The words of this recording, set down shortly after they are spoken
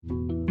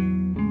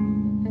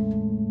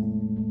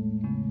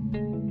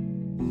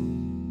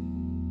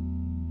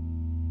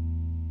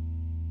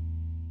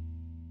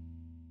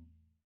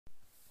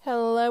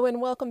Hello and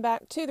welcome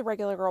back to the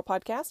Regular Girl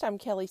Podcast. I'm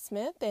Kelly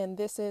Smith and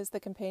this is the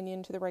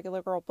companion to the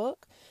Regular Girl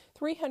book,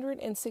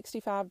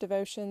 365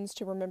 Devotions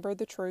to Remember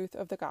the Truth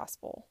of the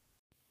Gospel.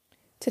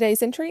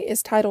 Today's entry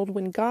is titled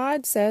When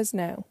God Says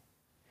No.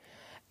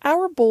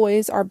 Our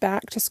boys are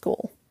back to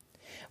school.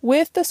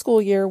 With the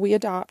school year, we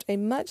adopt a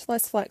much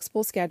less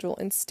flexible schedule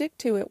and stick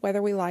to it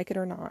whether we like it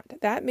or not.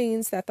 That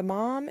means that the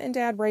mom and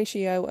dad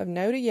ratio of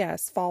no to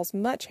yes falls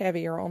much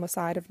heavier on the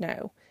side of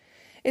no.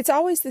 It's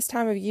always this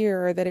time of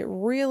year that it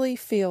really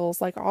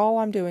feels like all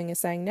I'm doing is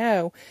saying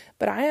no,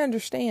 but I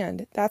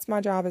understand that's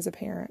my job as a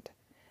parent.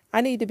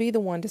 I need to be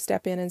the one to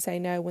step in and say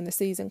no when the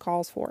season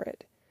calls for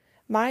it.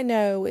 My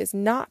no is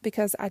not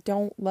because I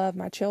don't love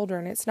my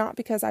children. It's not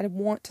because I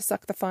want to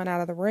suck the fun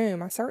out of the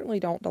room. I certainly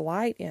don't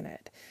delight in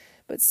it.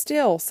 But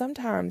still,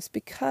 sometimes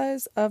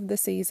because of the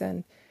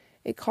season,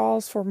 it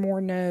calls for more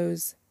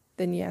no's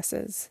than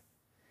yeses.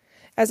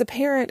 As a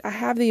parent, I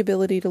have the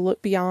ability to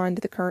look beyond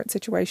the current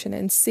situation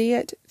and see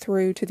it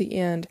through to the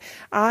end.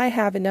 I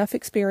have enough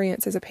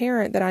experience as a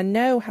parent that I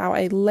know how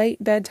a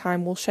late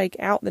bedtime will shake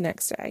out the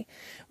next day.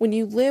 When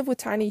you live with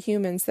tiny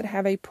humans that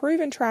have a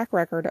proven track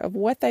record of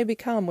what they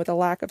become with a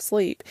lack of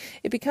sleep,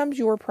 it becomes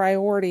your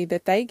priority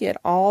that they get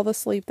all the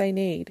sleep they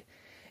need.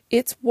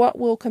 It's what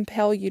will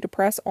compel you to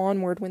press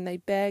onward when they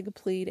beg,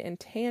 plead, and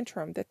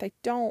tantrum that they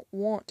don't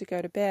want to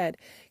go to bed.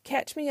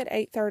 Catch me at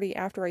 8:30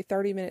 after a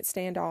 30-minute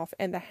standoff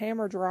and the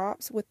hammer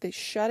drops with the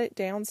shut it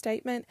down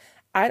statement,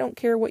 I don't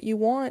care what you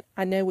want,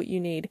 I know what you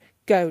need,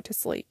 go to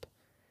sleep.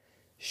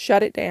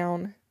 Shut it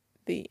down,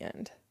 the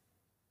end.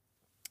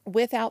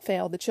 Without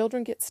fail, the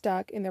children get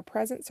stuck in their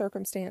present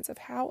circumstance of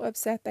how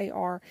upset they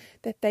are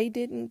that they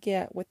didn't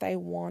get what they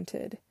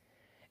wanted.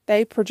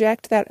 They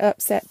project that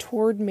upset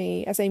toward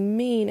me as a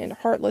mean and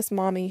heartless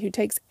mommy who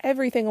takes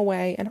everything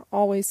away and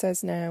always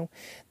says no.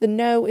 The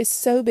no is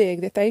so big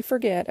that they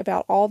forget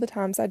about all the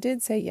times I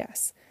did say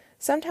yes,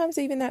 sometimes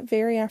even that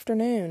very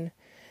afternoon.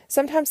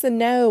 Sometimes the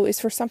no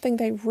is for something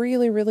they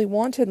really, really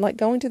wanted, like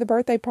going to the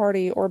birthday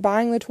party or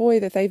buying the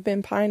toy that they've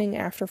been pining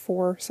after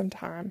for some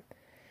time.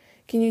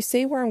 Can you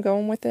see where I'm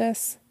going with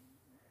this?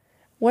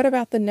 What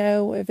about the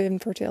no of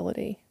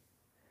infertility,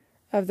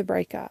 of the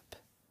breakup,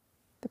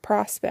 the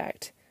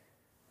prospect,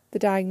 the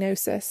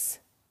diagnosis,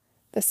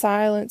 the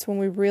silence when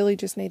we really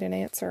just need an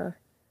answer?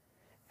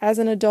 As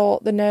an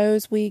adult, the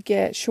no's we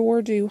get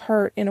sure do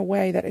hurt in a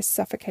way that is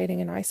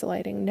suffocating and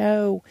isolating.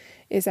 No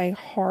is a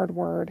hard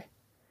word.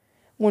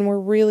 When we're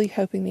really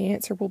hoping the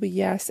answer will be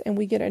yes and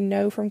we get a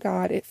no from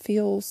God, it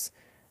feels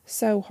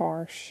so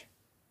harsh.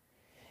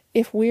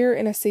 If we're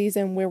in a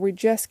season where we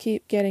just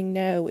keep getting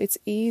no, it's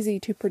easy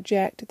to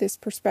project this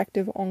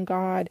perspective on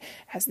God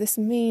as this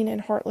mean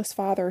and heartless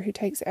father who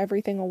takes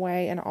everything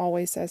away and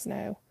always says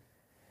no.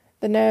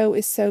 The no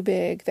is so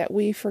big that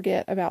we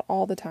forget about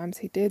all the times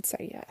he did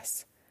say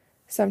yes,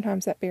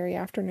 sometimes that very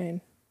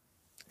afternoon.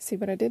 See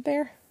what I did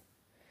there?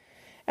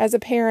 As a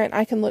parent,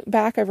 I can look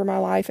back over my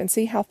life and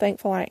see how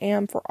thankful I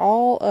am for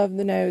all of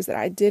the no's that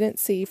I didn't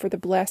see for the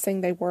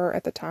blessing they were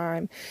at the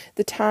time.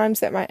 The times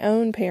that my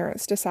own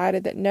parents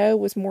decided that no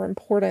was more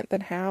important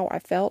than how I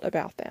felt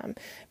about them,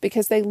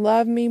 because they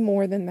loved me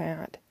more than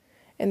that.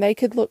 And they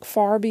could look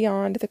far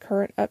beyond the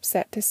current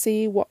upset to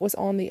see what was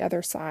on the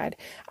other side.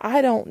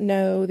 I don't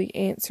know the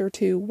answer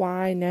to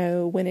why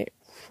no when it's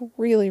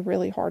really,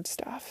 really hard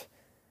stuff.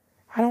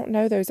 I don't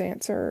know those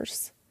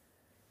answers,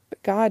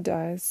 but God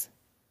does.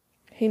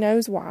 He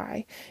knows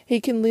why. He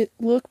can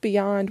look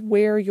beyond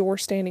where you're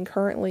standing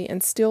currently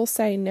and still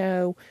say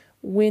no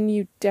when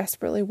you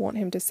desperately want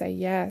him to say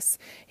yes.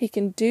 He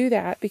can do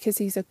that because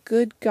he's a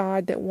good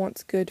God that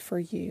wants good for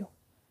you.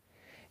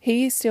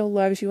 He still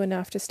loves you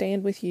enough to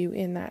stand with you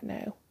in that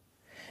no.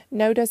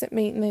 No doesn't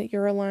mean that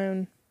you're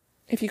alone.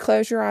 If you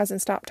close your eyes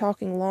and stop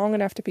talking long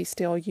enough to be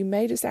still, you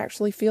may just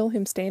actually feel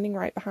him standing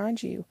right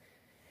behind you.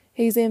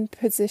 He's in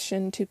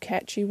position to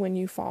catch you when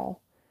you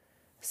fall.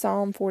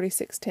 Psalm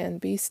 46:10,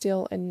 be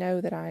still and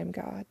know that I am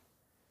God.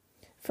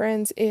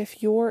 Friends,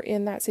 if you're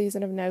in that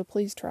season of no,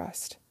 please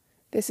trust.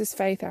 This is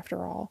faith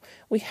after all.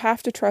 We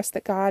have to trust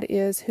that God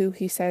is who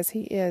he says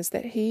he is,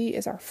 that he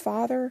is our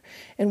Father,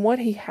 and what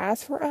he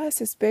has for us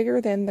is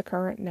bigger than the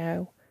current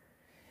no.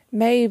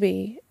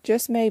 Maybe,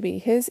 just maybe,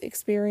 his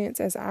experience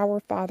as our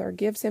Father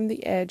gives him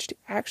the edge to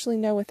actually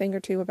know a thing or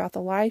two about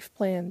the life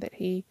plan that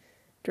he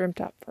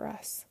dreamt up for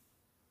us.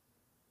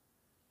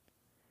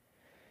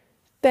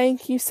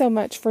 Thank you so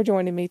much for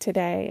joining me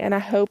today, and I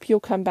hope you'll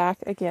come back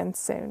again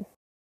soon.